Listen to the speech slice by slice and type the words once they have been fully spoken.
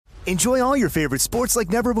Enjoy all your favorite sports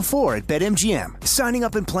like never before at BetMGM. Signing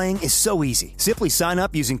up and playing is so easy. Simply sign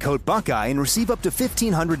up using code Buckeye and receive up to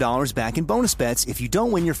 $1,500 back in bonus bets if you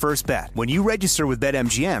don't win your first bet. When you register with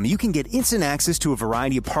BetMGM, you can get instant access to a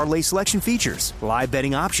variety of parlay selection features, live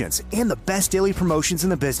betting options, and the best daily promotions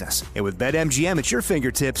in the business. And with BetMGM at your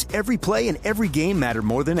fingertips, every play and every game matter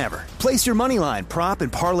more than ever. Place your moneyline, prop,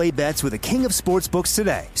 and parlay bets with the king of sportsbooks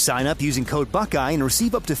today. Sign up using code Buckeye and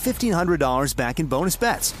receive up to $1,500 back in bonus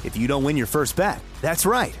bets if you don't win your first bet. That's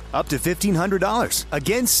right, up to $1,500.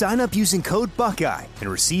 Again, sign up using code Buckeye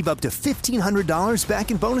and receive up to $1,500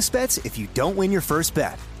 back in bonus bets if you don't win your first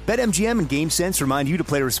bet. BetMGM and GameSense remind you to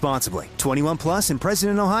play responsibly. 21 plus and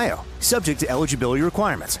present in Ohio. Subject to eligibility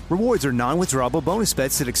requirements. Rewards are non-withdrawable bonus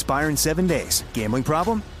bets that expire in 7 days. Gambling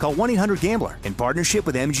problem? Call 1-800-GAMBLER in partnership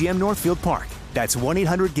with MGM Northfield Park. That's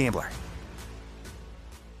 1-800-GAMBLER.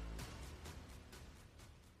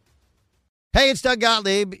 Hey, it's Doug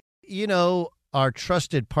Gottlieb. You know, our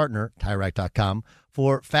trusted partner, TireRack.com,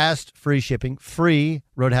 for fast, free shipping, free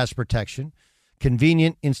road hazard protection,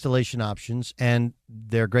 convenient installation options, and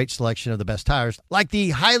their great selection of the best tires, like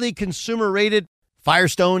the highly consumer-rated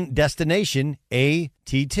Firestone Destination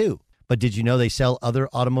AT2. But did you know they sell other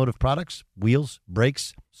automotive products? Wheels,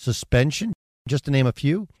 brakes, suspension, just to name a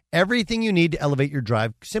few. Everything you need to elevate your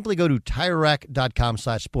drive. Simply go to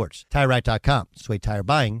TireRack.com/sports. TireRack.com. That's the way tire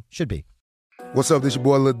buying should be. What's up, this your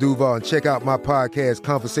boy Lil Duval, and check out my podcast,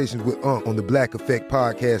 Conversations with Unc, on the Black Effect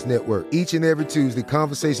Podcast Network. Each and every Tuesday,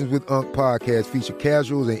 Conversations with Unc podcast feature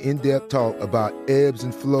casuals and in-depth talk about ebbs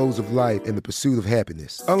and flows of life and the pursuit of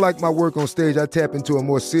happiness. Unlike my work on stage, I tap into a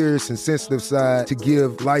more serious and sensitive side to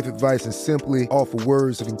give life advice and simply offer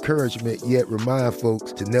words of encouragement, yet remind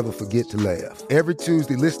folks to never forget to laugh. Every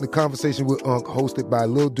Tuesday, listen to Conversations with Unc, hosted by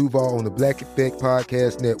Lil Duval on the Black Effect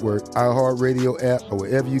Podcast Network, iHeartRadio app, or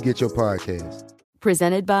wherever you get your podcasts.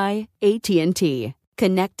 Presented by AT&T.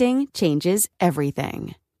 Connecting changes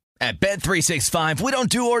everything. At Bet365, we don't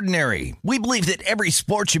do ordinary. We believe that every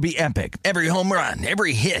sport should be epic. Every home run,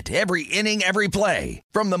 every hit, every inning, every play.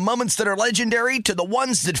 From the moments that are legendary to the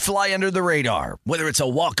ones that fly under the radar. Whether it's a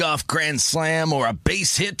walk-off grand slam or a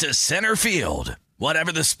base hit to center field.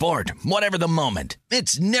 Whatever the sport, whatever the moment.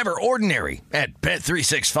 It's never ordinary at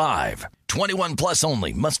Bet365. 21 plus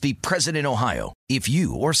only. Must be present in Ohio. If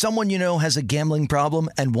you or someone you know has a gambling problem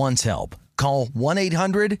and wants help, call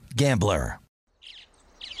 1-800-GAMBLER.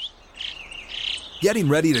 Getting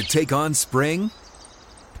ready to take on spring?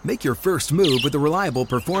 Make your first move with the reliable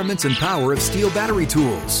performance and power of Steel battery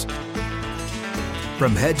tools.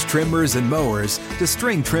 From hedge trimmers and mowers to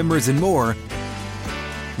string trimmers and more,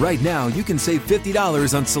 right now you can save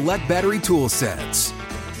 $50 on select battery tool sets.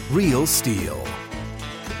 Real Steel.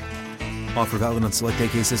 Offer valid on select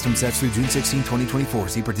AK system sets through June 16, 2024.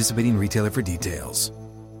 See participating retailer for details.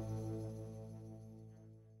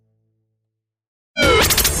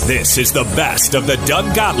 This is the best of the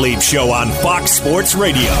Doug Gottlieb Show on Fox Sports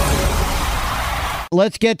Radio.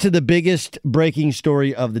 Let's get to the biggest breaking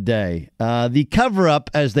story of the day. The cover-up,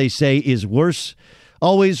 as they say, is worse,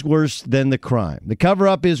 always worse than the crime. The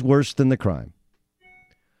cover-up is worse than the crime.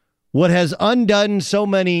 What has undone so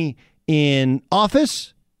many in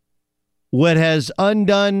office, what has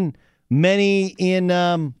undone many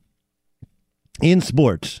in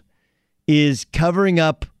sports, is covering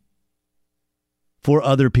up for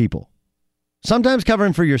other people. Sometimes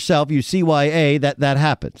covering for yourself. You CYA that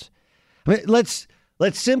happens. I mean, let's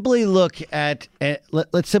simply look at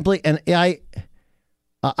let's simply, and I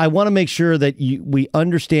want to make sure that we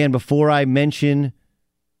understand before I mention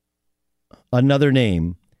another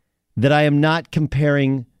name that I am not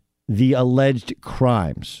comparing the alleged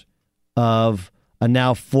crimes of a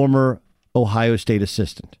now former Ohio State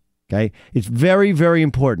assistant. Okay, it's very, very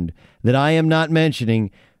important that I am not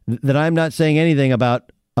mentioning that. I'm not saying anything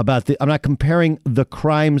about the. I'm not comparing the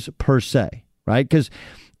crimes per se, right? Because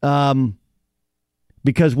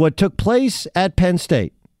what took place at Penn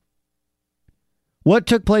State,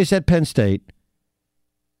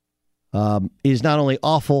 is not only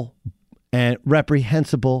awful and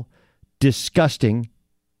reprehensible, disgusting,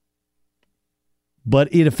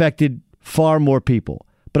 but it affected far more people.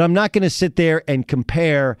 But I'm not going to sit there and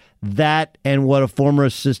compare that and what a former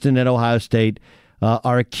assistant at Ohio State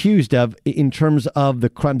are accused of in terms of the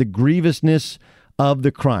crime, the grievousness of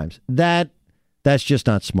the crimes. That's just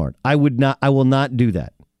not smart. I will not do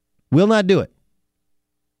that. Will not do it.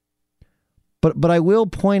 But I will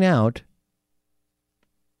point out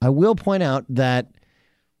that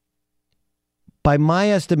by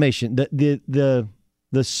my estimation, the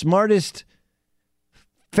smartest,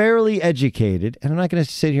 fairly educated, and I'm not going to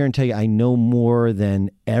sit here and tell you I know more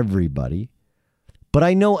than everybody, But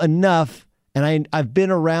I know enough, and I've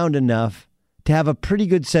been around enough to have a pretty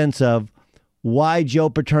good sense of why Joe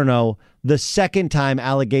Paterno, the second time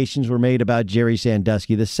allegations were made about Jerry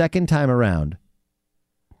Sandusky, the second time around,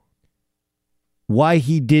 why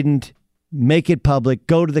he didn't make it public,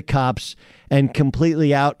 go to the cops, and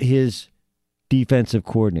completely out his defensive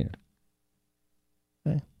coordinator.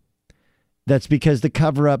 Okay? That's because the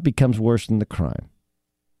cover-up becomes worse than the crime.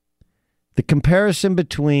 The comparison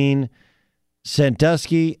between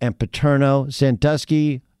Sandusky and Paterno,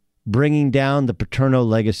 Sandusky bringing down the Paterno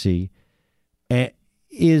legacy,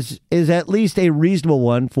 is at least a reasonable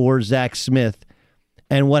one for Zach Smith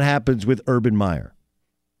and what happens with Urban Meyer.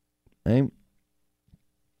 Okay?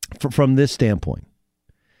 From this standpoint,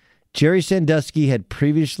 Jerry Sandusky had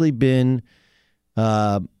previously been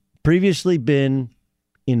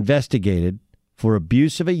investigated for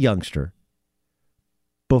abuse of a youngster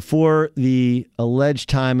before the alleged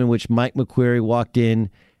time in which Mike McQuarrie walked in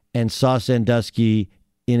and saw Sandusky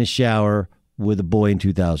in a shower with a boy in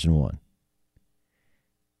 2001.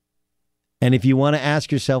 And if you want to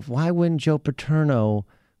ask yourself, why wouldn't Joe Paterno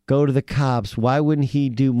go to the cops? Why wouldn't he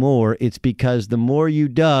do more? It's because the more you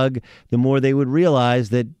dug, the more they would realize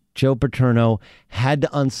that Joe Paterno had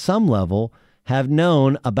to, on some level, have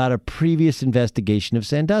known about a previous investigation of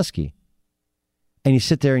Sandusky. And you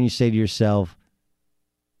sit there and you say to yourself,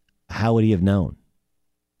 how would he have known?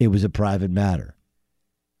 It was a private matter.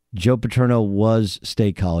 Joe Paterno was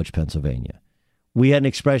State College, Pennsylvania. We had an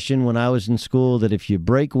expression when I was in school that if you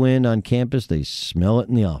break wind on campus, they smell it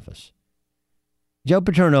in the office. Joe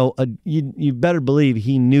Paterno, you better believe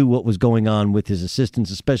he knew what was going on with his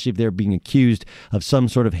assistants, especially if they're being accused of some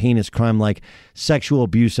sort of heinous crime like sexual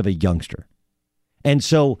abuse of a youngster. And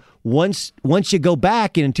so once you go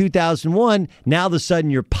back in 2001, now all of a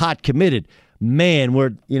sudden you're pot committed.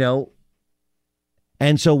 Man,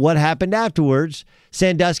 and so what happened afterwards,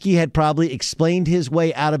 Sandusky had probably explained his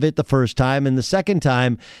way out of it the first time. And the second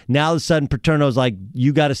time, now all of a sudden Paterno's like,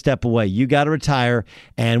 you got to step away. You got to retire.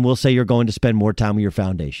 And we'll say you're going to spend more time with your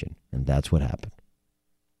foundation. And that's what happened.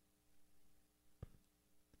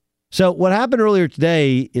 So what happened earlier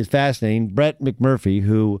today is fascinating. Brett McMurphy,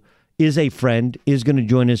 who is a friend, is going to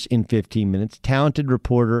join us in 15 minutes. Talented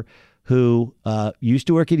reporter who used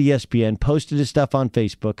to work at ESPN, posted his stuff on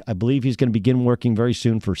Facebook. I believe he's going to begin working very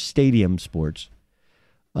soon for Stadium Sports,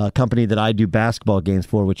 a company that I do basketball games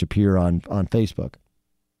for, which appear on Facebook.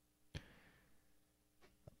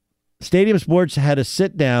 Stadium Sports had a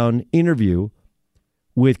sit-down interview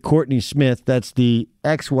with Courtney Smith. That's the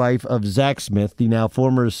ex-wife of Zach Smith, the now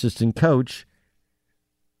former assistant coach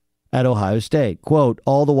at Ohio State. Quote,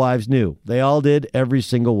 all the wives knew. They all did, every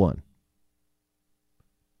single one.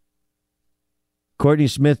 Courtney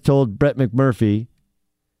Smith told Brett McMurphy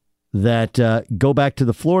that go back to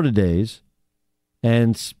the Florida days,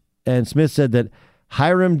 and Smith said that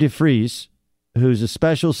Hiram DeFries, who's a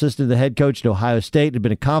special assistant to the head coach at Ohio State, had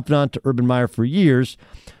been a confidant to Urban Meyer for years,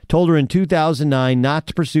 told her in 2009 not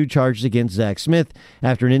to pursue charges against Zach Smith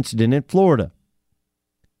after an incident in Florida.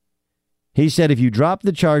 He said, if you drop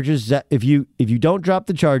the charges, if you don't drop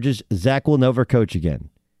the charges, Zach will never coach again.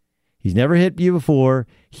 He's never hit you before.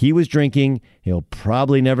 He was drinking. He'll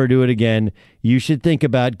probably never do it again. You should think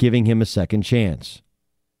about giving him a second chance.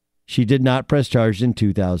 She did not press charges in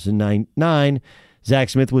 2009. Zach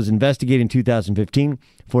Smith was investigated in 2015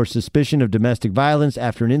 for suspicion of domestic violence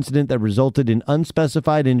after an incident that resulted in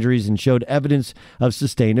unspecified injuries and showed evidence of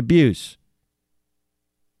sustained abuse.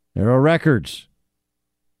 There are records.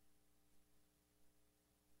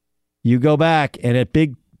 You go back, and at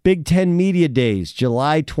Big Ten Media Days,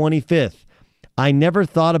 July 25th, I never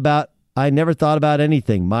thought about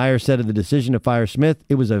anything. Meyer said of the decision to fire Smith,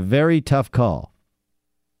 it was a very tough call.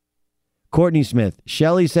 Courtney Smith,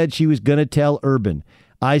 Shelley said she was going to tell Urban.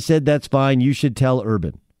 I said, that's fine. You should tell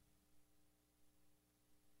Urban.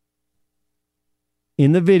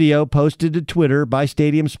 In the video posted to Twitter by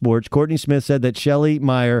Stadium Sports, Courtney Smith said that Shelley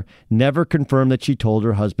Meyer never confirmed that she told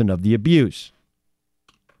her husband of the abuse.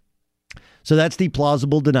 So that's the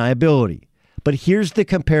plausible deniability. But here's the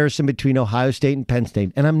comparison between Ohio State and Penn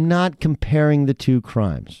State. And I'm not comparing the two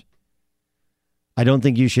crimes. I don't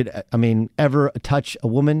think you should, ever touch a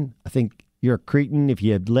woman. I think you're a cretin if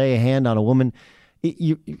you lay a hand on a woman.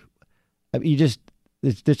 There's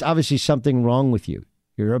obviously something wrong with you.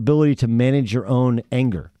 Your ability to manage your own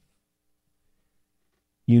anger.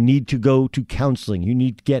 You need to go to counseling. You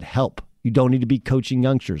need to get help. You don't need to be coaching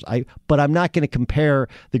youngsters. But I'm not going to compare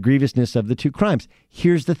the grievousness of the two crimes.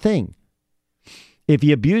 Here's the thing. If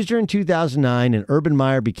he abused her in 2009 and Urban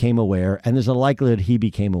Meyer became aware, and there's a likelihood he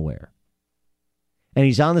became aware, And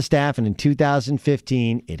he's on the staff, and in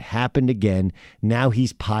 2015, it happened again. Now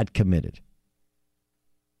he's pod committed.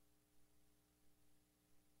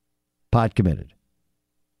 Pod committed.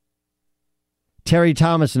 Terry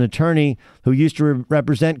Thomas, an attorney who used to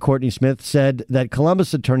represent Courtney Smith, said that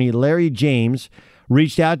Columbus attorney Larry James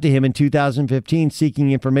reached out to him in 2015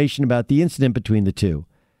 seeking information about the incident between the two.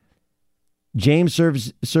 James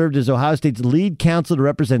served as Ohio State's lead counsel to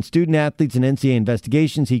represent student athletes in NCAA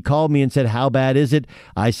investigations. He called me and said, "How bad is it?"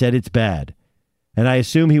 I said, "It's bad." And I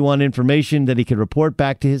assume he wanted information that he could report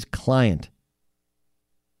back to his client.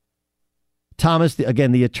 Thomas,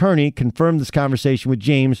 again, the attorney, confirmed this conversation with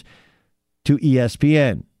James to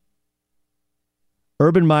ESPN.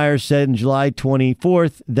 Urban Meyer said on July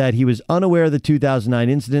 24th that he was unaware of the 2009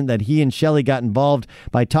 incident, that he and Shelley got involved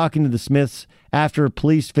by talking to the Smiths after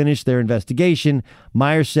police finished their investigation.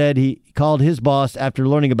 Meyer said he called his boss after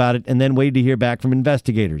learning about it and then waited to hear back from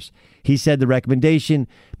investigators. He said the recommendation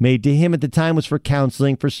made to him at the time was for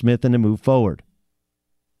counseling for Smith and to move forward.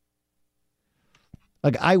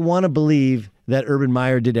 Like, I want to believe that Urban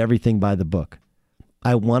Meyer did everything by the book.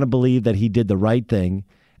 I want to believe that he did the right thing,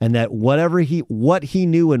 and that what he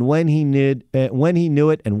knew and when he knew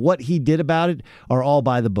it and what he did about it are all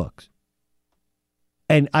by the books.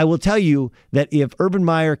 And I will tell you that if Urban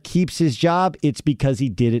Meyer keeps his job, it's because he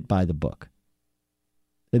did it by the book.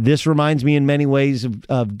 This reminds me in many ways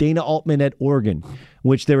of Dana Altman at Oregon,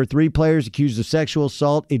 which there were 3 players accused of sexual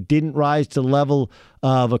assault. It didn't rise to the level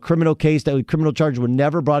of a criminal case. That criminal charges were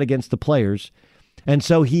never brought against the players. And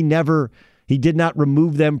so he did not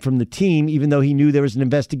remove them from the team, even though he knew there was an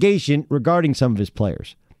investigation regarding some of his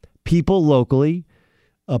players. People locally,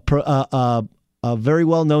 a very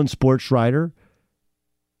well-known sports writer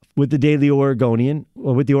with the Daily Oregonian,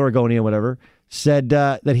 or with the Oregonian, whatever, said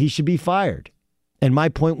that he should be fired. And my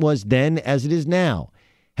point was then, as it is now,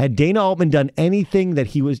 had Dana Altman done anything that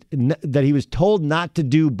he was told not to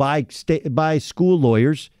do by school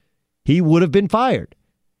lawyers, he would have been fired.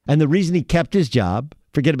 And the reason he kept his job,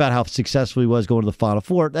 forget about how successful he was going to the Final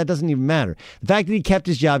Four, that doesn't even matter. The fact that he kept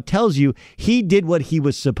his job tells you he did what he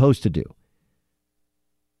was supposed to do.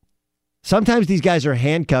 Sometimes these guys are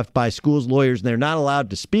handcuffed by schools' lawyers, and they're not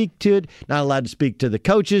allowed to speak to it, not allowed to speak to the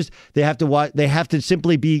coaches. They have to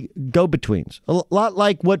simply be go-betweens. A lot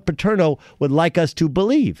like what Paterno would like us to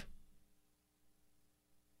believe.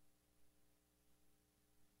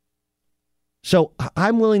 So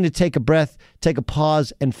I'm willing to take a breath, take a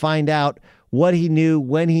pause, and find out what he knew,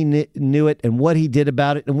 when he knew it, and what he did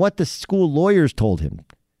about it, and what the school lawyers told him.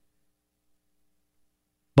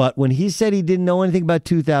 But when he said he didn't know anything about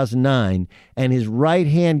 2009, and his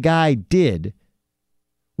right-hand guy did,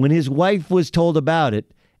 when his wife was told about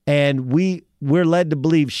it, and we're led to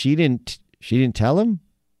believe she didn't tell him?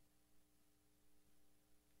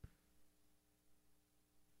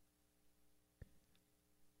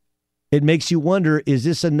 It makes you wonder, is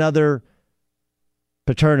this another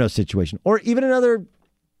Paterno situation, or even another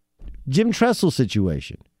Jim Tressel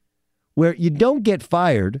situation, where you don't get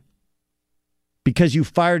fired because you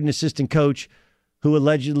fired an assistant coach who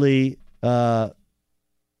allegedly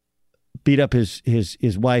beat up his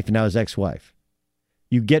wife and now his ex-wife.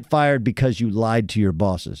 You get fired because you lied to your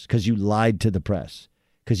bosses, because you lied to the press,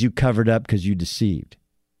 because you covered up, because you deceived.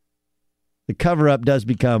 The cover-up does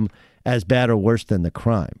become as bad or worse than the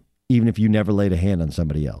crime, even if you never laid a hand on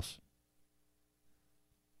somebody else.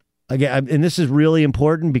 Again, and this is really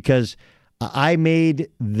important because I made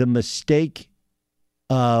the mistake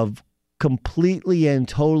of completely and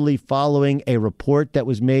totally following a report that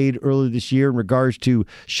was made earlier this year in regards to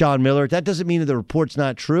Sean Miller. That doesn't mean that the report's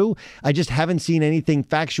not true. I just haven't seen anything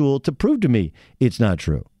factual to prove to me it's not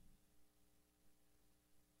true.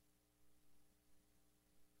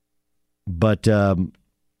 But I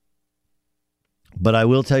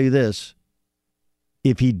will tell you this.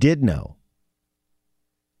 If he did know,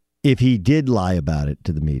 if he did lie about it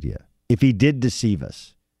to the media, if he did deceive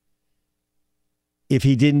us, if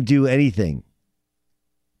he didn't do anything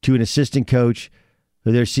to an assistant coach,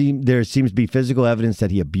 there seems to be physical evidence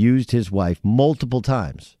that he abused his wife multiple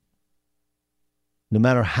times. No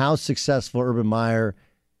matter how successful Urban Meyer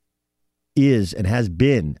is and has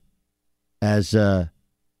been as a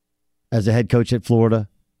head coach at Florida,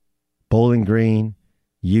 Bowling Green,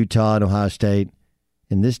 Utah, and Ohio State,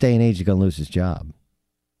 in this day and age, he's going to lose his job.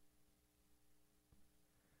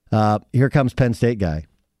 Here comes Penn State guy.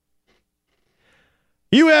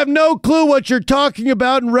 You have no clue what you're talking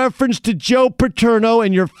about in reference to Joe Paterno,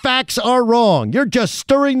 and your facts are wrong. You're just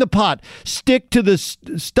stirring the pot. Stick to the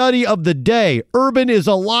study of the day. Urban is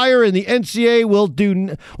a liar, and the NCAA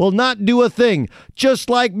will not do a thing, just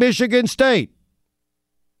like Michigan State.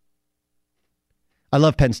 I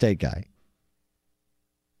love Penn State guy.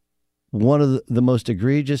 One of the most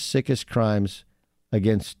egregious, sickest crimes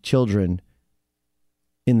against children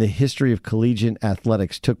in the history of collegiate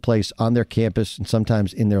athletics took place on their campus and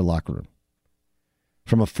sometimes in their locker room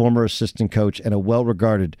from a former assistant coach and a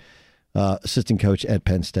well-regarded assistant coach at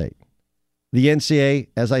Penn State. The NCAA,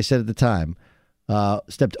 as I said at the time,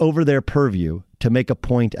 stepped over their purview to make a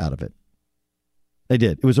point out of it. They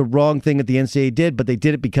did. It was a wrong thing that the NCAA did, but they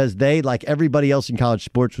did it because they, like everybody else in college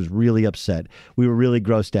sports, was really upset. We were really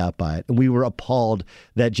grossed out by it, and we were appalled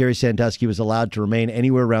that Jerry Sandusky was allowed to remain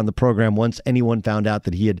anywhere around the program once anyone found out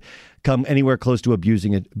that he had come anywhere close to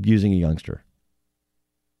abusing a youngster.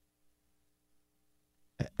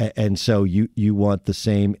 And so you want the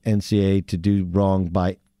same NCAA to do wrong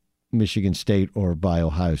by Michigan State or by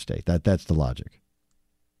Ohio State. That's the logic.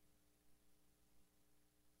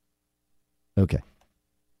 Okay.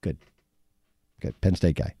 Good. Penn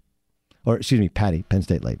State guy. Or, excuse me, Patty, Penn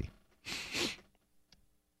State lady.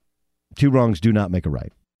 Two wrongs do not make a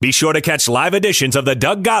right. Be sure to catch live editions of the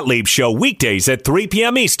Doug Gottlieb Show weekdays at 3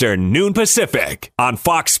 p.m. Eastern, noon Pacific, on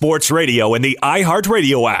Fox Sports Radio and the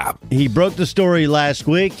iHeartRadio app. He broke the story last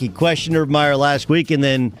week. He questioned Urban Meyer last week, and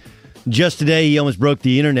then just today he almost broke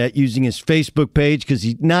the internet using his Facebook page because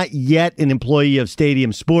he's not yet an employee of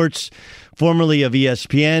Stadium Sports, formerly of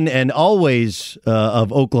ESPN and always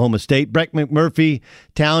of Oklahoma State. Brett McMurphy,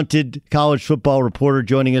 talented college football reporter,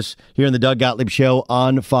 joining us here in the Doug Gottlieb Show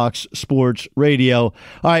on Fox Sports Radio.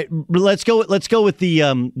 All right, let's go with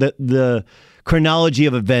the chronology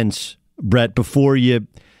of events, Brett, before we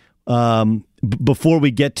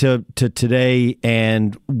get to today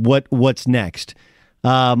and what's next.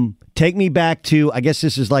 Take me back to, I guess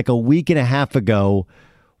this is like a week and a half ago.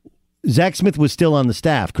 Zach Smith was still on the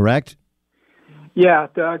staff, correct? Yeah,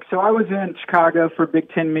 Doug. So I was in Chicago for Big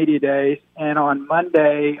Ten Media Days, and on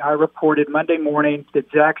Monday, I reported Monday morning that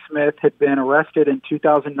Zach Smith had been arrested in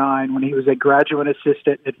 2009 when he was a graduate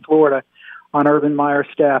assistant at Florida on Urban Meyer's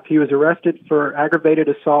staff. He was arrested for aggravated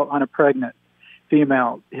assault on a pregnant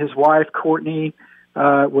female. His wife, Courtney,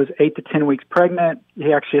 was 8 to 10 weeks pregnant.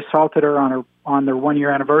 He actually assaulted her on their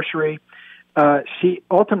 1-year anniversary. She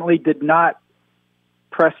ultimately did not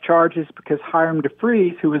press charges because Hiram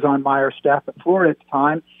DeFries, who was on Meyer's staff at Florida at the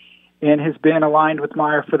time and has been aligned with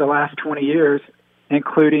Meyer for the last 20 years,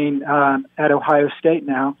 including at Ohio State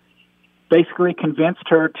now, basically convinced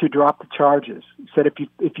her to drop the charges. Said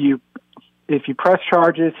if you press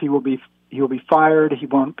charges, he will be fired. He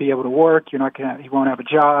won't be able to work. He won't have a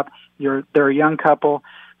job. They're a young couple.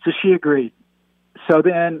 So she agreed. So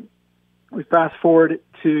then we fast forward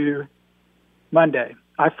to Monday.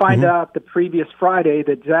 I find out the previous Friday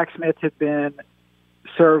that Zach Smith had been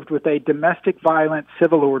served with a domestic violence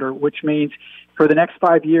civil order, which means for the next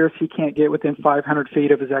 5 years he can't get within 500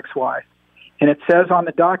 feet of his ex-wife. And it says on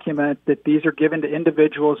the document that these are given to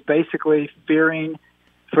individuals basically fearing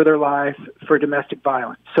for their life for domestic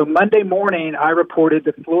violence. So Monday morning, I reported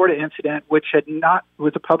the Florida incident, which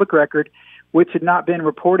was a public record, which had not been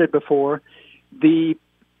reported before. The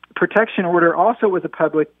protection order also was a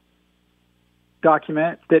public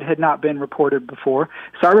document that had not been reported before.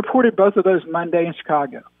 So I reported both of those Monday in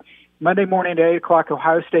Chicago. Monday morning at 8 o'clock,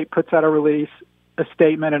 Ohio State puts out a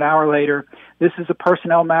statement an hour later. This is a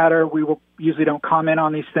personnel matter. We usually don't comment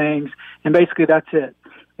on these things. And basically that's it.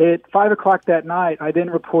 At 5 o'clock that night, I then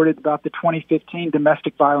reported about the 2015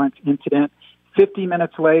 domestic violence incident. 50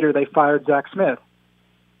 minutes later, they fired Zach Smith.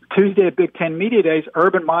 Tuesday at Big Ten Media Days,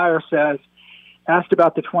 Urban Meyer asked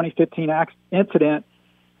about the 2015 incident.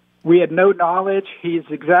 We had no knowledge. His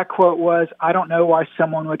exact quote was, "I don't know why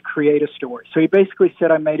someone would create a story." So he basically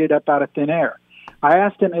said, "I made it up out of thin air." I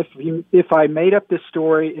asked him if I made up this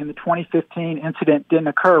story and the 2015 incident didn't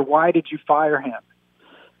occur, why did you fire him?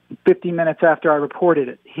 50 minutes after I reported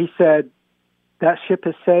it, he said, "That ship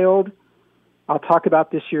has sailed. I'll talk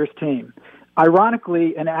about this year's team."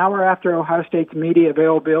 Ironically, an hour after Ohio State's media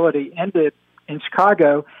availability ended in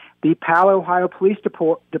Chicago, the Palo, Ohio Police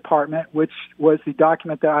Department, which was the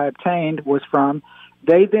document that I obtained was from,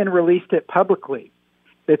 they then released it publicly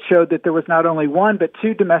that showed that there was not only one but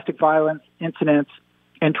two domestic violence incidents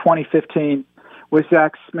in 2015 with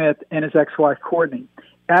Zach Smith and his ex-wife, Courtney.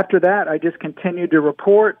 After that, I just continued to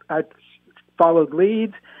report. I followed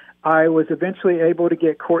leads. I was eventually able to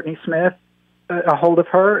get Courtney Smith a hold of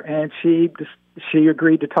her, and she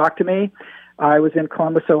agreed to talk to me. I was in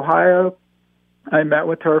Columbus, Ohio. I met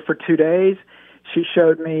with her for 2 days. She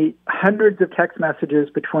showed me hundreds of text messages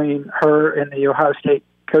between her and the Ohio State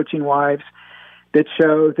coaching wives that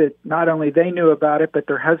show that not only they knew about it, but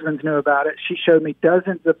their husbands knew about it. She showed me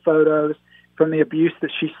dozens of photos from the abuse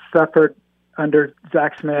that she suffered under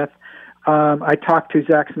Zach Smith. I talked to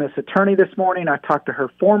Zach Smith's attorney this morning. I talked to her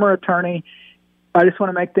former attorney. I just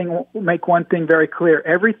want to make one thing very clear.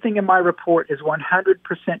 Everything in my report is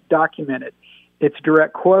 100% documented. It's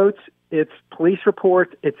direct quotes, it's police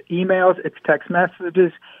reports, it's emails, it's text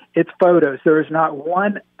messages, it's photos. There is not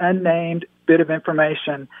one unnamed bit of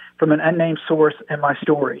information from an unnamed source in my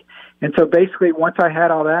story. And so basically, once I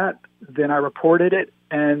had all that, then I reported it,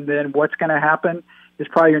 and then what's going to happen is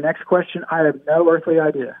probably your next question. I have no earthly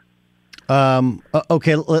idea.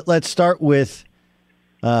 Okay, let's start with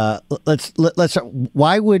let's start.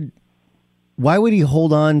 Why would he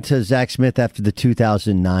hold on to Zach Smith after the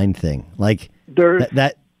 2009 thing? Like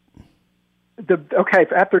after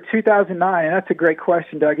 2009, and that's a great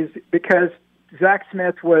question, Doug, is because Zach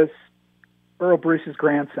Smith was Earl Bruce's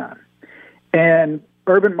grandson, and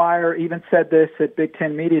Urban Meyer even said this at Big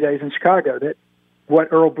Ten Media Days in Chicago, that what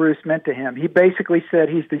Earl Bruce meant to him. He basically said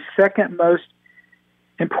he's the second most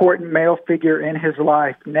important male figure in his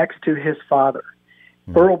life next to his father.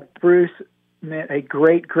 Earl Bruce meant a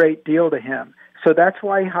great, great deal to him. So that's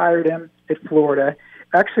why he hired him at Florida.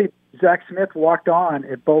 Actually, Zach Smith walked on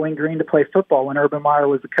at Bowling Green to play football when Urban Meyer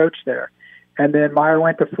was the coach there. And then Meyer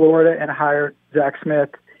went to Florida and hired Zach Smith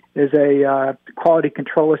as a quality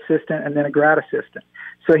control assistant and then a grad assistant.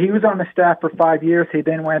 So he was on the staff for 5 years. He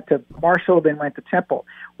then went to Marshall, then went to Temple.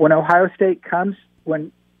 When Ohio State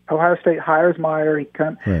hires Meyer, he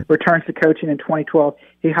returns to coaching in 2012.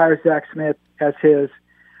 He hires Zach Smith as his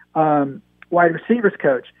wide receivers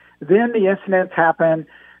coach. Then the incidents happen.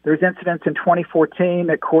 There's incidents in 2014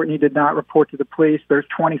 that Courtney did not report to the police. There's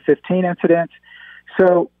 2015 incidents.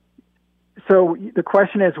 So the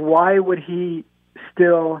question is, why would he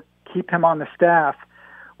still keep him on the staff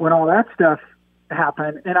when all that stuff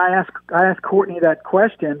happened? And I asked Courtney that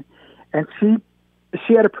question, and she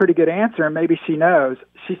had a pretty good answer, and maybe she knows.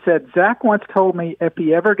 She said, Zach once told me if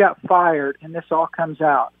he ever got fired and this all comes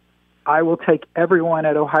out, I will take everyone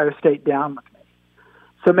at Ohio State down with me.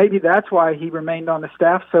 So maybe that's why he remained on the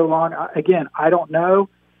staff so long. Again, I don't know.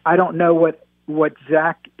 I don't know what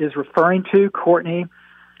Zach is referring to. Courtney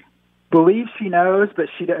believes she knows, but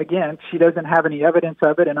she doesn't have any evidence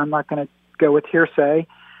of it, and I'm not going to go with hearsay.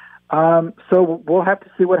 So we'll have to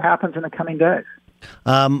see what happens in the coming days.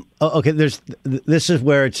 Okay, this is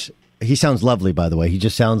where he sounds lovely, by the way. He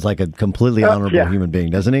just sounds like a completely honorable human being,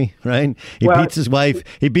 doesn't he? Right? He beats his wife.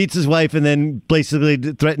 He beats his wife, and then basically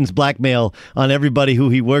threatens blackmail on everybody who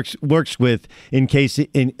he works with in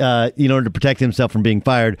order to protect himself from being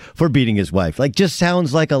fired for beating his wife. Like, just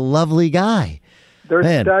sounds like a lovely guy.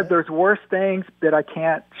 There's worse things that I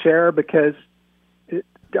can't share because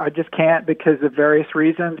I just can't because of various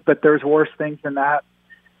reasons. But there's worse things than that.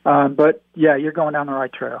 But yeah, you're going down the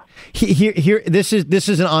right trail. Here, this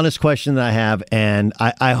is an honest question that I have, and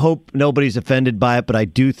I hope nobody's offended by it, but I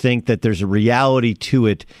do think that there's a reality to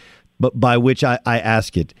it, but by which I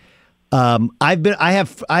ask it. I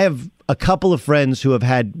have a couple of friends who have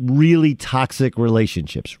had really toxic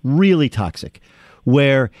relationships, really toxic,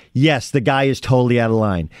 where yes, the guy is totally out of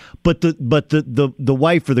line, but the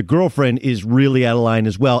wife or the girlfriend is really out of line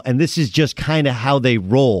as well, and this is just kind of how they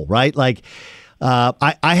roll, right? Like.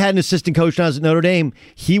 I had an assistant coach when I was at Notre Dame.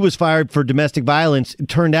 He was fired for domestic violence. It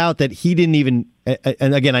turned out that he didn't even,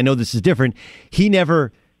 and again, I know this is different, he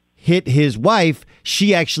never hit his wife.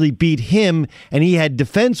 She actually beat him, and he had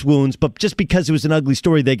defense wounds, but just because it was an ugly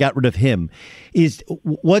story, they got rid of him.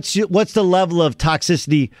 What's the level of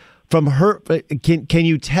toxicity from her? Can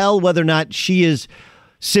you tell whether or not she is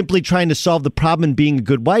simply trying to solve the problem and being a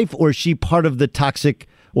good wife, or is she part of the toxic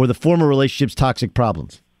or the former relationship's toxic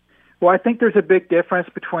problems? Well, I think there's a big difference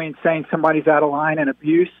between saying somebody's out of line and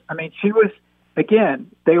abuse. I mean, she was, again,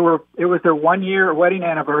 it was their 1 year wedding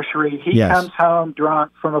anniversary. He comes home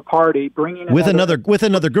drunk from a party, bringing with another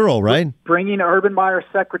girl, right? Bringing Urban Meyer's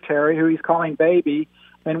secretary, who he's calling baby,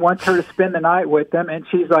 and wants her to spend the night with them. And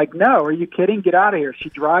she's like, no, are you kidding? Get out of here. She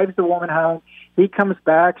drives the woman home. He comes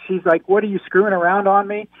back. She's like, what, are you screwing around on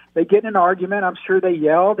me? They get in an argument. I'm sure they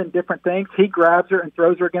yelled and different things. He grabs her and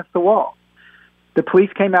throws her against the wall. The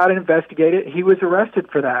police came out and investigated. He was arrested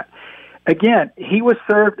for that. Again, he was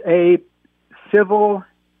served a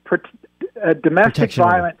domestic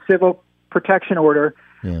violence civil protection order,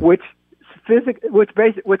 which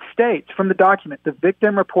states from the document, the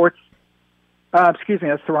victim reports. Excuse me,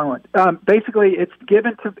 that's the wrong one. Basically, it's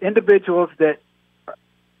given to individuals that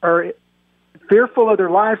are fearful of their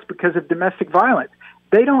lives because of domestic violence.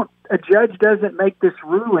 A judge doesn't make this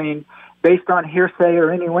ruling based on hearsay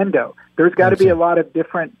or innuendo. There's got to be a lot of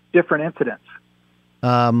different incidents.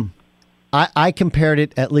 I compared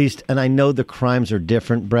it, at least, and I know the crimes are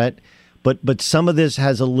different, Brett, but some of this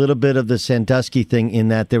has a little bit of the Sandusky thing in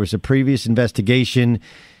that there was a previous investigation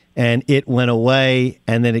and it went away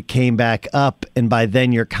and then it came back up. And by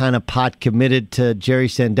then you're kind of pot committed to Jerry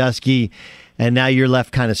Sandusky. And now you're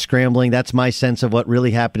left kind of scrambling. That's my sense of what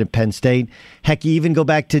really happened at Penn State. Heck, you even go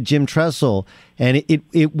back to Jim Tressel, and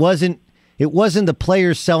it wasn't the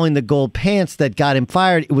players selling the gold pants that got him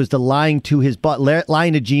fired. It was the lying to his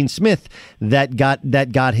lying to Gene Smith that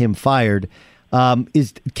got him fired.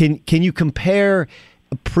 Can you compare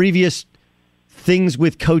previous things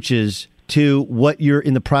with coaches to what you're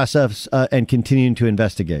in the process and continuing to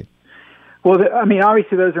investigate? Well, I mean,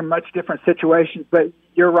 obviously those are much different situations, but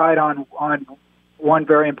you're right on one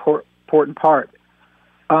very important part.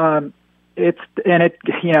 Going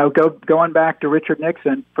back to Richard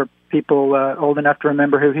Nixon for people old enough to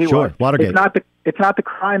remember who he was. Watergate. It's not the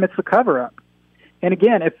crime; it's the cover-up. And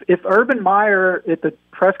again, if Urban Meyer at the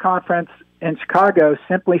press conference in Chicago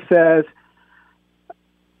simply says,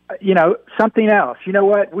 something else. You know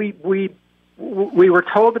what? We were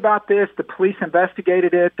told about this. The police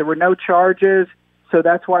investigated it. There were no charges, so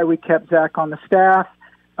that's why we kept Zach on the staff.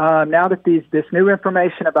 Now that this new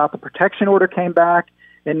information about the protection order came back,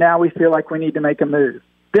 and now we feel like we need to make a move,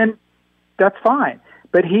 then that's fine.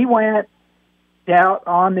 But he went out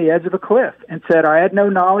on the edge of a cliff and said, I had no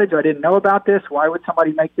knowledge. I didn't know about this. Why would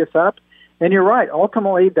somebody make this up? And you're right.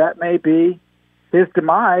 Ultimately, that may be his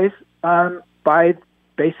demise by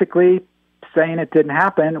basically saying it didn't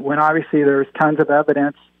happen when obviously there's tons of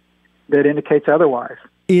evidence that indicates otherwise.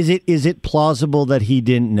 Is it plausible that he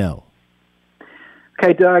didn't know?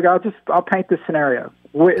 Okay, Doug, I'll paint this scenario.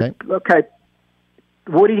 Okay.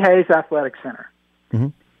 Woody Hayes Athletic Center. Mm-hmm.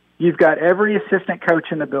 You've got every assistant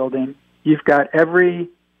coach in the building. You've got every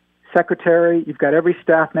secretary. You've got every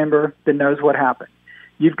staff member that knows what happened.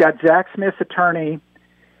 You've got Zach Smith's attorney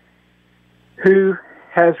who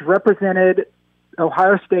has represented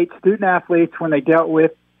Ohio State student-athletes when they dealt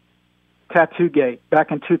with Tattoo-Gate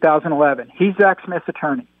back in 2011. He's Zach Smith's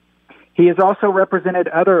attorney. He has also represented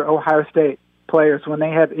other Ohio State players when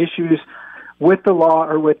they have issues with the law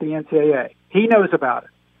or with the NCAA. He knows about it.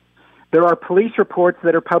 There are police reports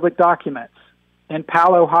that are public documents in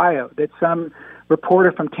Powell, Ohio, that some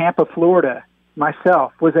reporter from Tampa, Florida,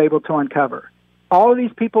 myself, was able to uncover. All of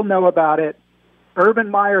these people know about it.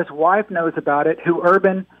 Urban Meyer's wife knows about it, who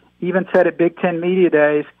Urban even said at Big Ten Media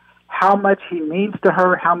Days how much he means to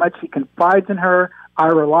her, how much he confides in her. I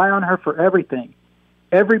rely on her for everything.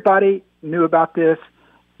 Everybody knew about this,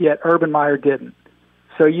 yet Urban Meyer didn't.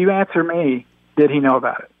 So you answer me, did he know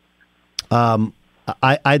about it?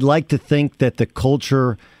 I'd like to think that the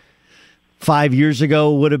culture 5 years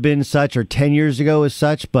ago would have been such, or 10 years ago as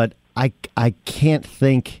such, but I can't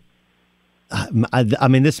think. I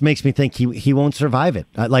mean, this makes me think he won't survive it.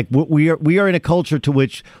 Like we are in a culture to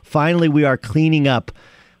which finally we are cleaning up,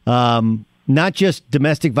 not just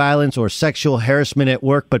domestic violence or sexual harassment at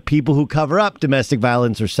work, but people who cover up domestic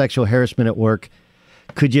violence or sexual harassment at work.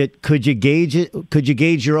 Could you gauge it? Could you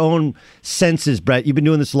gauge your own senses, Brett? You've been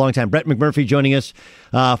doing this a long time. Brett McMurphy joining us,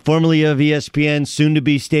 formerly of ESPN, soon to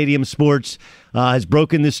be Stadium Sports, has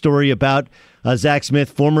broken this story about Zach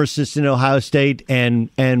Smith, former assistant at Ohio State, and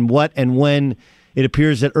what and when it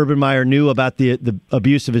appears that Urban Meyer knew about the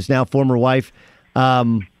abuse of his now former wife.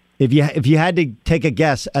 If you had to take a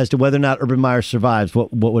guess as to whether or not Urban Meyer survives,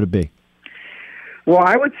 what would it be? Well,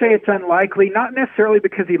 I would say it's unlikely, not necessarily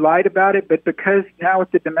because he lied about it, but because now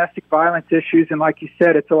with the domestic violence issues, and like you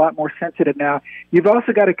said, it's a lot more sensitive now. You've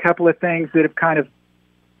also got a couple of things that have kind of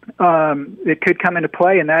that could come into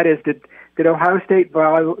play, and that is did Ohio State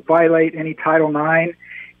violate any Title IX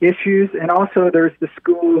issues? And also there's the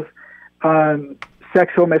school's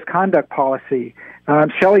sexual misconduct policy.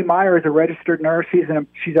 Shelley Meyer is a registered nurse.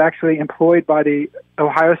 She's actually employed by the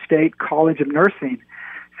Ohio State College of Nursing.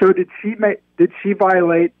 So did she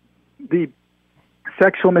violate the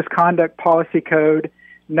sexual misconduct policy code,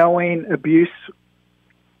 knowing abuse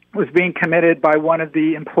was being committed by one of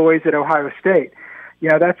the employees at Ohio State?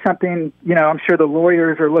 That's something, I'm sure the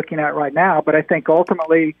lawyers are looking at right now, but I think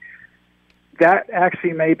ultimately that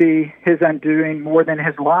actually may be his undoing more than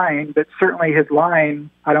his lying, but certainly his lying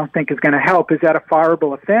I don't think is going to help. Is that a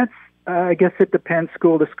fireable offense? I guess it depends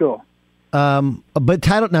school to school. But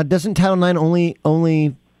doesn't Title IX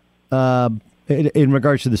only in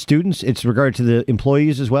regards to the students, it's regard to the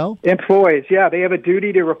employees as well? Employees, yeah. They have a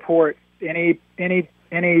duty to report any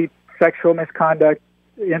sexual misconduct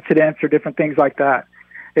incidents or different things like that.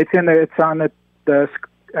 It's on the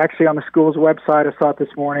actually on the school's website. I saw it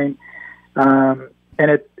this morning, and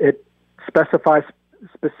it specifies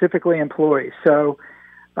specifically employees. So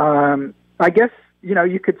I guess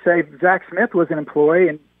you could say Zach Smith was an employee,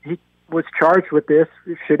 and he was charged with this,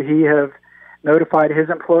 should he have notified his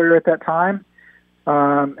employer at that time?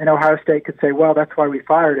 And Ohio State could say, well, that's why we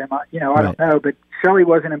fired him. I don't know. But Shelley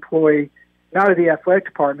was an employee, not of the athletic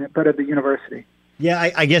department, but of the university.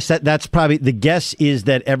 Yeah, I guess that's probably the guess is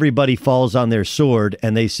that everybody falls on their sword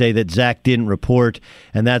and they say that Zach didn't report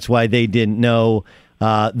and that's why they didn't know.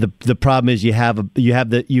 The problem is you have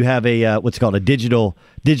a what's called a digital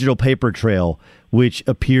paper trail, which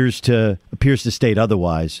appears to state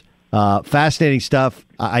otherwise. Fascinating stuff.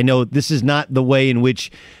 I know this is not the way in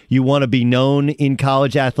which you want to be known in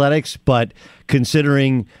college athletics, but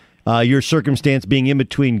considering your circumstance being in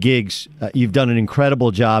between gigs, you've done an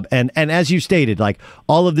incredible job. And as you stated, like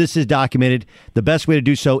all of this is documented. The best way to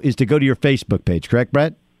do so is to go to your Facebook page, correct,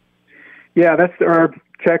 Brett? Yeah, or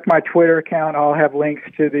check my Twitter account. I'll have links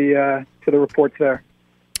to the reports there.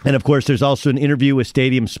 And, of course, there's also an interview with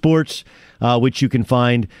Stadium Sports, which you can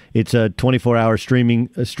find. It's a 24-hour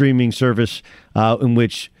streaming service in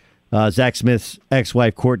which Zach Smith's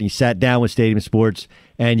ex-wife, Courtney, sat down with Stadium Sports,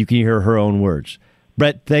 and you can hear her own words.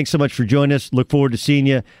 Brett, thanks so much for joining us. Look forward to seeing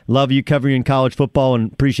you. Love you covering college football,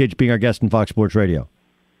 and appreciate you being our guest on Fox Sports Radio.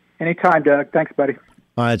 Anytime, Doug. Thanks, buddy.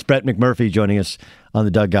 All right, it's Brett McMurphy joining us on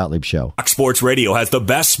the Doug Gottlieb Show. Fox Sports Radio has the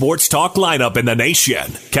best sports talk lineup in the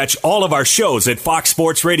nation. Catch all of our shows at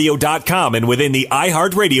foxsportsradio.com and within the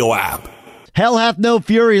iHeartRadio app. Hell hath no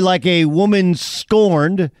fury like a woman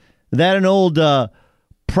scorned. That an old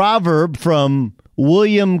proverb from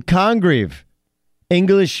William Congreve,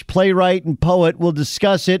 English playwright and poet. We'll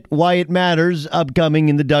discuss it, why it matters, upcoming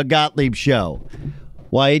in the Doug Gottlieb Show.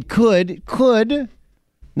 Why it could,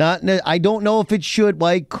 not, I don't know if it should,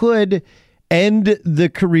 why it could end the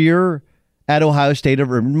career at Ohio State of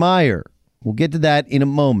Urban Meyer. We'll get to that in a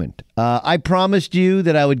moment. I promised you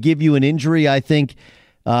that I would give you an injury I think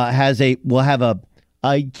will have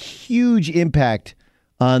a huge impact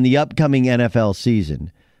on the upcoming NFL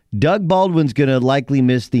season. Doug Baldwin's going to likely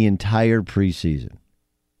miss the entire preseason.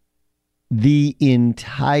 The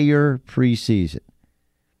entire preseason.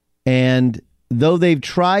 And though they've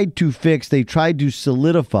tried to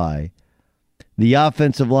solidify the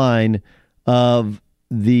offensive line of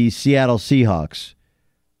the Seattle Seahawks,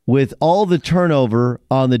 with all the turnover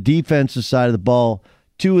on the defensive side of the ball,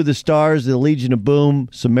 two of the stars of the Legion of Boom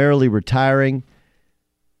summarily retiring,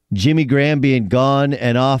 Jimmy Graham being gone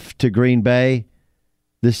and off to Green Bay,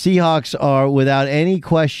 the Seahawks are, without any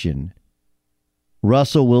question,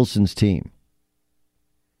 Russell Wilson's team.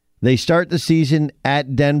 They start the season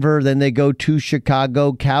at Denver, then they go to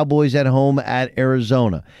Chicago, Cowboys at home at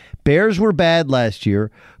Arizona. Bears were bad last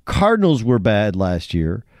year. Cardinals were bad last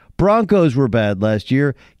year. Broncos were bad last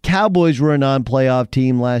year. Cowboys were a non-playoff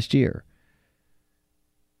team last year.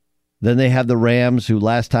 Then they have the Rams, who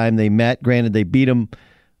last time they met, granted they beat them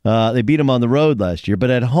on the road last year,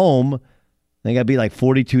 but at home they got beat like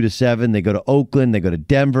 42-7. They go to Oakland, they go to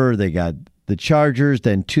Denver, they got the Chargers,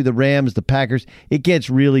 then to the Rams, the Packers. It gets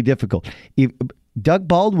really difficult. Doug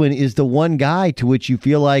Baldwin is the one guy to which you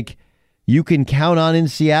feel like you can count on in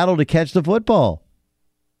Seattle to catch the football.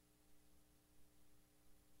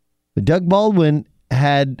 But Doug Baldwin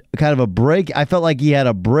had kind of a break. I felt like he had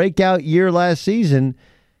a breakout year last season,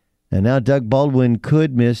 and now Doug Baldwin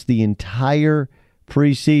could miss the entire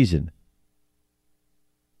preseason.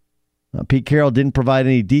 Pete Carroll didn't provide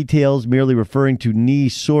any details, merely referring to knee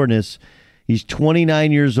soreness. He's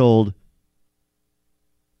 29 years old.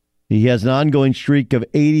 He has an ongoing streak of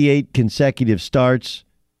 88 consecutive starts.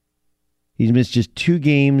 He's missed just 2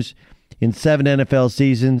 games in 7 NFL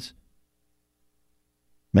seasons.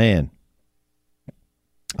 Man,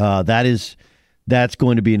 that's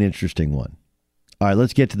going to be an interesting one. All right,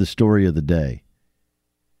 let's get to the story of the day.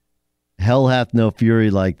 Hell hath no fury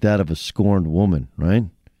like that of a scorned woman, right?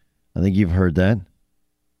 I think you've heard that.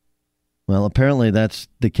 Well, apparently that's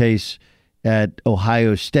the case at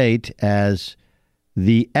Ohio State, as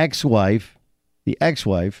the ex-wife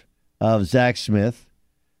of Zach Smith,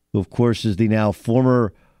 who of course is the now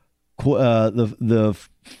former the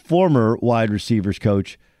former wide receivers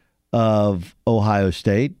coach of Ohio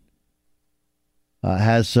State,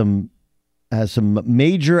 has some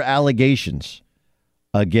major allegations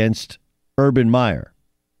against Urban Meyer.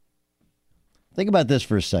 Think about this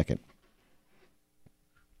for a second.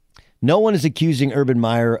 No one is accusing Urban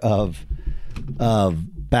Meyer of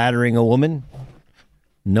battering a woman.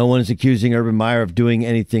 No one is accusing Urban Meyer of doing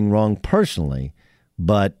anything wrong personally.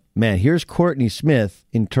 But, man, here's Courtney Smith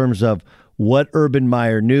in terms of what Urban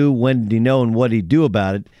Meyer knew, when did he know, and what did he do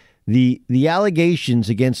about it. The allegations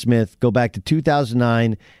against Smith go back to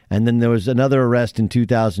 2009, and then there was another arrest in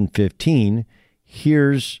 2015.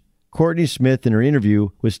 Here's Courtney Smith in her interview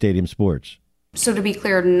with Stadium Sports. So to be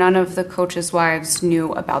clear, none of the coaches' wives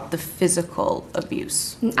knew about the physical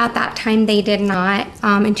abuse? At that time, they did not.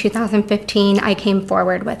 In 2015, I came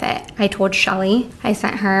forward with it. I told Shelly. I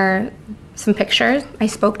sent her some pictures. I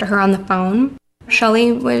spoke to her on the phone.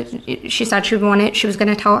 Shelly she said she was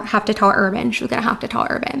going to have to tell Urban. She was going to have to tell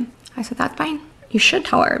Urban. I said, that's fine. You should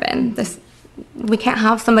tell Urban. We can't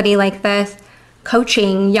have somebody like this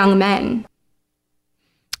coaching young men.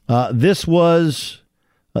 This was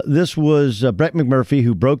Brett McMurphy,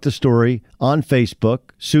 who broke the story on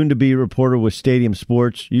Facebook, soon to be a reporter with Stadium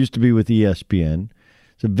Sports, used to be with ESPN.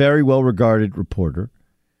 It's a very well-regarded reporter.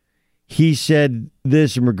 He said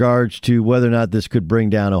this in regards to whether or not this could bring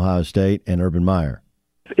down Ohio State and Urban Meyer.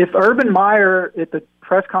 If Urban Meyer at the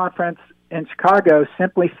press conference in Chicago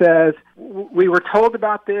simply says, we were told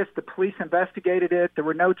about this, the police investigated it, there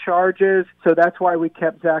were no charges, so that's why we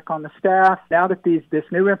kept Zach on the staff. Now that this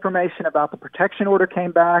new information about the protection order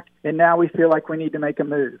came back, and now we feel like we need to make a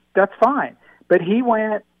move. That's fine. But he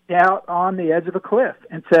went out on the edge of a cliff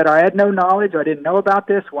and said, I had no knowledge, I didn't know about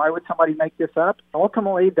this, why would somebody make this up?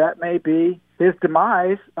 Ultimately, that may be his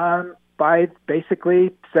demise by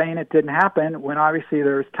basically saying it didn't happen when obviously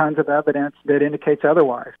there's tons of evidence that indicates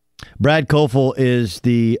otherwise. Brad Kofel is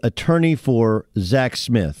the attorney for Zach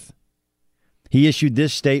Smith. He issued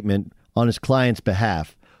this statement on his client's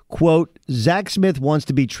behalf. Quote, Zach Smith wants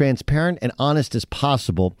to be transparent and honest as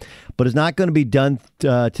possible, but is not going to be done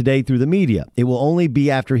today through the media. It will only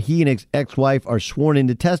be after he and his ex-wife are sworn in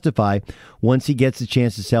to testify once he gets a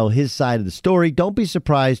chance to tell his side of the story. Don't be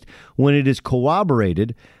surprised when it is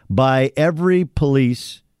corroborated by every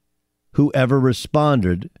police who ever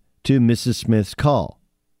responded to Mrs. Smith's call.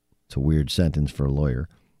 It's a weird sentence for a lawyer.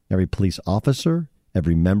 Every police officer,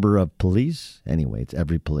 every member of police. Anyway, it's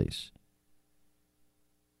every police.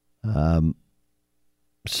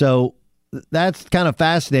 So that's kind of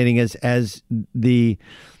fascinating as the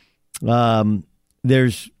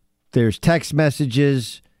there's text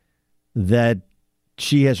messages that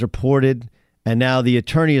she has reported, and now the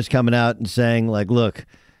attorney is coming out and saying, like, look,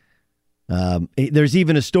 there's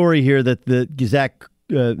even a story here that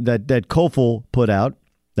that Kofel put out.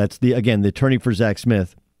 That's the attorney for Zach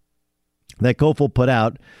Smith, that Kofel put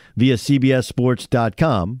out via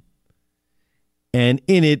CBSSports.com. And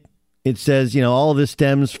in it, it says, all of this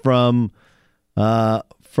stems from a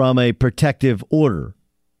protective order.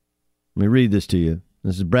 Let me read this to you.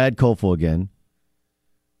 This is Brad Kofel again,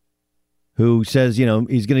 who says, he's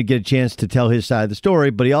going to get a chance to tell his side of the story.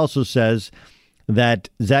 But he also says that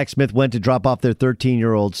Zach Smith went to drop off their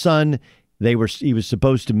 13-year-old son. He was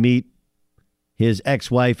supposed to meet his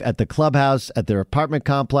ex-wife at the clubhouse at their apartment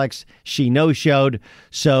complex. She no-showed,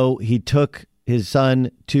 so he took his son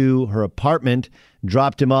to her apartment,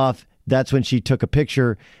 dropped him off. That's when she took a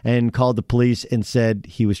picture and called the police and said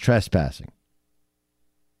he was trespassing.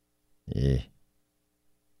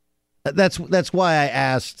 That's why I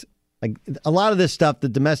asked, like, a lot of this stuff, the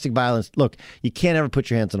domestic violence, look, you can't ever put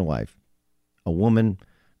your hands on a wife, a woman,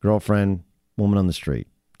 girlfriend, woman on the street.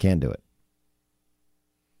 Can't do it.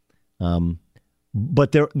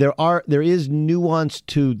 But there is nuance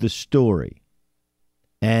to the story.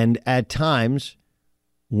 And at times,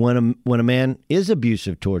 when a man is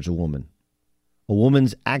abusive towards a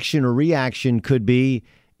woman's action or reaction could be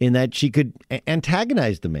in that she could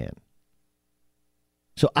antagonize the man.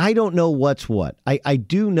 So I don't know what's what. I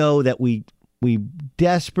do know that we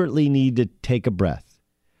desperately need to take a breath,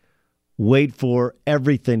 wait for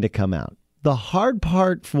everything to come out. The hard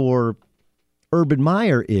part for Urban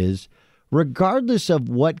Meyer is, regardless of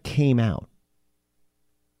what came out,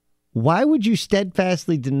 why would you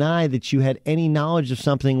steadfastly deny that you had any knowledge of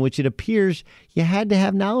something which it appears you had to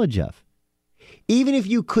have knowledge of? Even if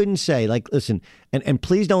you couldn't say, like, listen, and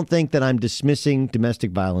please don't think that I'm dismissing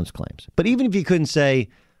domestic violence claims, but even if you couldn't say,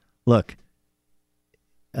 look,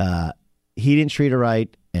 he didn't treat her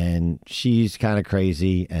right and she's kind of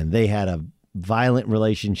crazy and they had a violent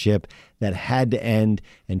relationship that had to end.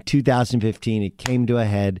 In 2015, it came to a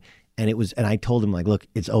head. And I told him, like, look,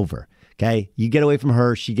 it's over. Okay. You get away from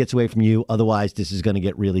her. She gets away from you. Otherwise, this is going to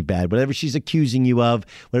get really bad. Whatever she's accusing you of,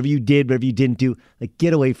 whatever you did, whatever you didn't do, like,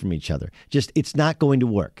 get away from each other. Just, it's not going to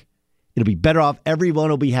work. It'll be better off. Everyone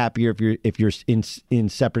will be happier if you're in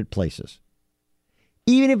separate places.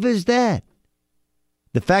 Even if it's that.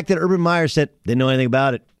 The fact that Urban Meyer said, didn't know anything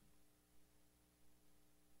about it.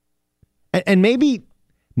 And maybe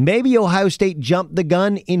Ohio State jumped the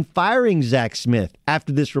gun in firing Zach Smith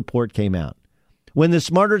after this report came out, when the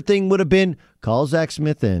smarter thing would have been call Zach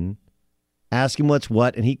Smith in, ask him what's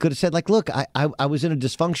what, and he could have said, like, look, I was in a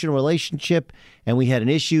dysfunctional relationship and we had an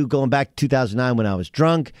issue going back to 2009 when I was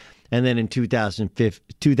drunk, And then in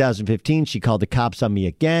 2015, she called the cops on me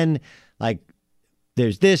again. Like,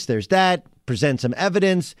 there's this, there's that, present some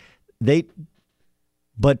evidence.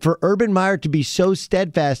 But for Urban Meyer to be so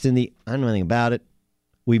steadfast in the, I don't know anything about it.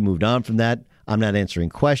 We moved on from that. I'm not answering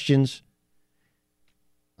questions.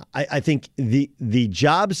 I think the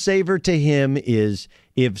job saver to him is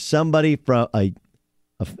if somebody from an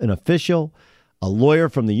official, a lawyer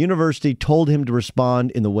from the university told him to respond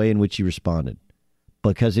in the way in which he responded,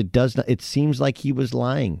 because it seems like he was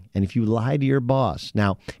lying. And if you lie to your boss,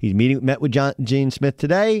 now he's met with Gene Smith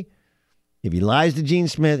today. If he lies to Gene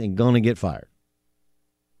Smith, he's going to get fired.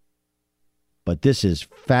 But this is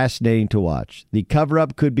fascinating to watch. The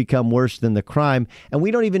cover-up could become worse than the crime, and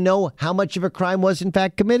we don't even know how much of a crime was in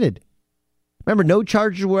fact committed. Remember, no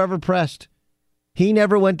charges were ever pressed. He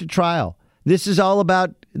never went to trial. This is all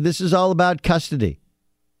about custody.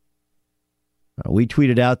 We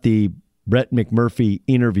tweeted out the Brett McMurphy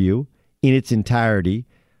interview in its entirety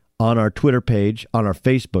on our Twitter page, on our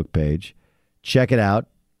Facebook page. Check it out.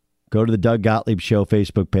 Go to the Doug Gottlieb Show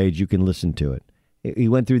Facebook page. You can listen to it. He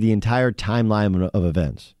went through the entire timeline of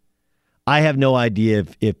events. I have no idea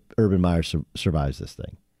if Urban Meyer survives this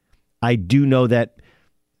thing. I do know that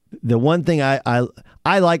the one thing I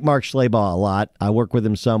like Mark Schlabach a lot. I worked with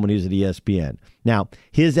him some when he was at ESPN. Now,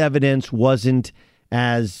 his evidence was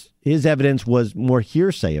more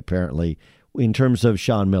hearsay, apparently, in terms of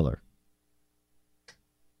Sean Miller.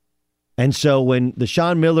 And so when the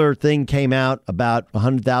Sean Miller thing came out about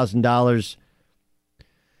 $100,000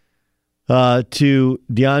 to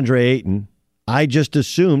DeAndre Ayton, I just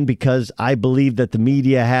assumed, because I believe that the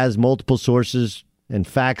media has multiple sources and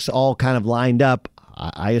facts all kind of lined up,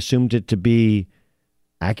 I assumed it to be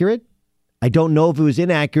accurate. I don't know if it was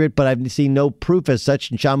inaccurate, but I've seen no proof as such.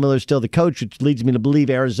 And Sean Miller's still the coach, which leads me to believe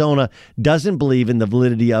Arizona doesn't believe in the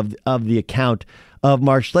validity of the account of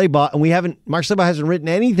Mark Schlabach. And Mark Schlabach hasn't written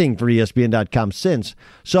anything for ESPN.com since.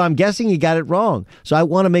 So I'm guessing he got it wrong. So I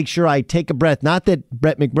want to make sure I take a breath. Not that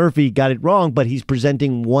Brett McMurphy got it wrong, but he's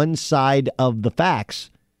presenting one side of the facts.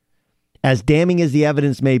 As damning as the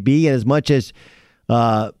evidence may be, and as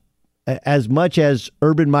much as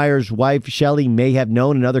Urban Meyer's wife, Shelley, may have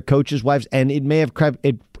known, and other coaches' wives, and it may have crept,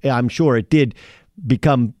 I'm sure it did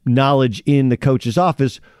become knowledge in the coach's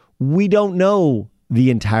office, we don't know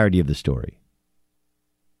the entirety of the story.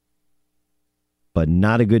 But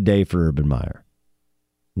not a good day for Urban Meyer.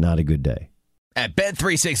 Not a good day. At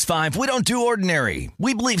Bet365, we don't do ordinary.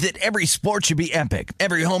 We believe that every sport should be epic.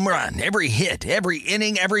 Every home run, every hit, every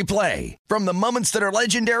inning, every play. From the moments that are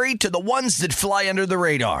legendary to the ones that fly under the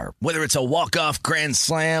radar. Whether it's a walk-off grand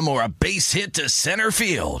slam or a base hit to center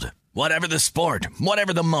field. Whatever the sport,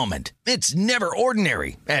 whatever the moment. It's never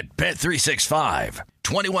ordinary at Bet365.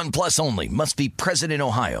 21 plus only. Must be present in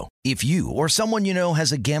Ohio. If you or someone you know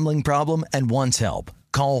has a gambling problem and wants help,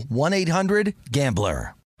 call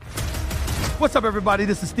 1-800-GAMBLER. What's up, everybody?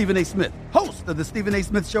 This is Stephen A. Smith, host of the Stephen A.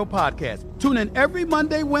 Smith Show podcast. Tune in every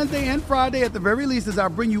Monday, Wednesday, and Friday at the very least as I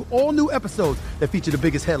bring you all new episodes that feature the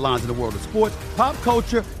biggest headlines in the world of sports, pop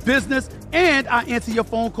culture, business, and I answer your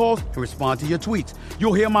phone calls and respond to your tweets.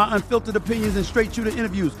 You'll hear my unfiltered opinions and straight-shooter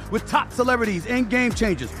interviews with top celebrities and game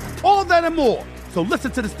changers. All of that and more. So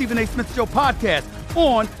listen to the Stephen A. Smith Show podcast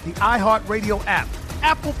on the iHeartRadio app,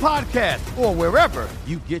 Apple Podcasts, or wherever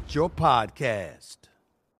you get your podcast.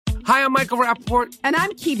 Hi, I'm Michael Rappaport. And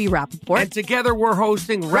I'm Kibi Rappaport. And together we're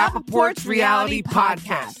hosting Rappaport's Reality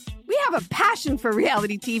Podcast. We have a passion for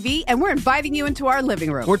reality TV, and we're inviting you into our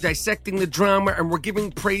living room. We're dissecting the drama, and we're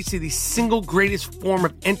giving praise to the single greatest form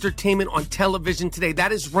of entertainment on television today.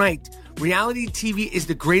 That is right. Reality TV is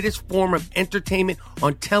the greatest form of entertainment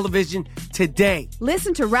on television today.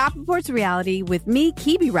 Listen to Rappaport's Reality with me,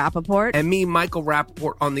 Kibi Rappaport. And me, Michael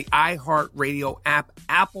Rappaport, on the iHeartRadio app,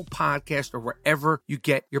 Apple Podcast, or wherever you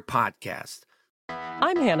get your podcast.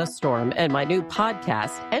 I'm Hannah Storm, and my new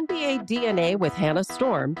podcast, NBA DNA with Hannah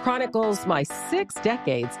Storm, chronicles my 6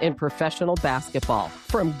 decades in professional basketball.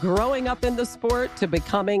 From growing up in the sport to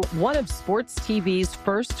becoming one of sports TV's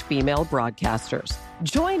first female broadcasters.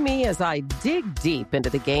 Join me as I dig deep into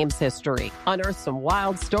the game's history, unearth some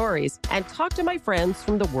wild stories, and talk to my friends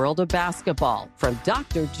from the world of basketball, from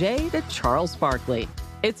Dr. J to Charles Barkley.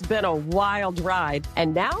 It's been a wild ride,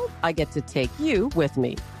 and now I get to take you with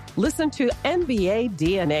me. Listen to NBA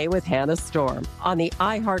DNA with Hannah Storm on the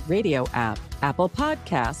iHeartRadio app, Apple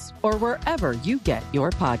Podcasts, or wherever you get your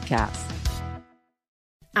podcasts.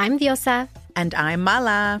 I'm Diosa. And I'm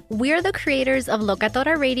Mala. We're the creators of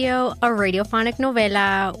Locatora Radio, a radiophonic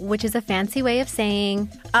novela, which is a fancy way of saying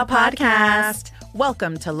a podcast.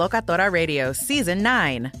 Welcome to Locatora Radio Season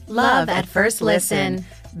 9. Love at First Listen.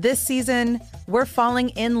 This season, we're falling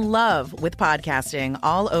in love with podcasting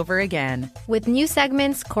all over again. With new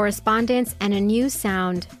segments, correspondence, and a new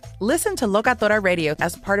sound. Listen to Locatora Radio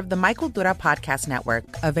as part of the My Cultura Podcast Network,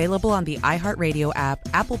 available on the iHeartRadio app,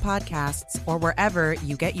 Apple Podcasts, or wherever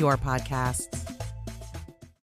you get your podcasts.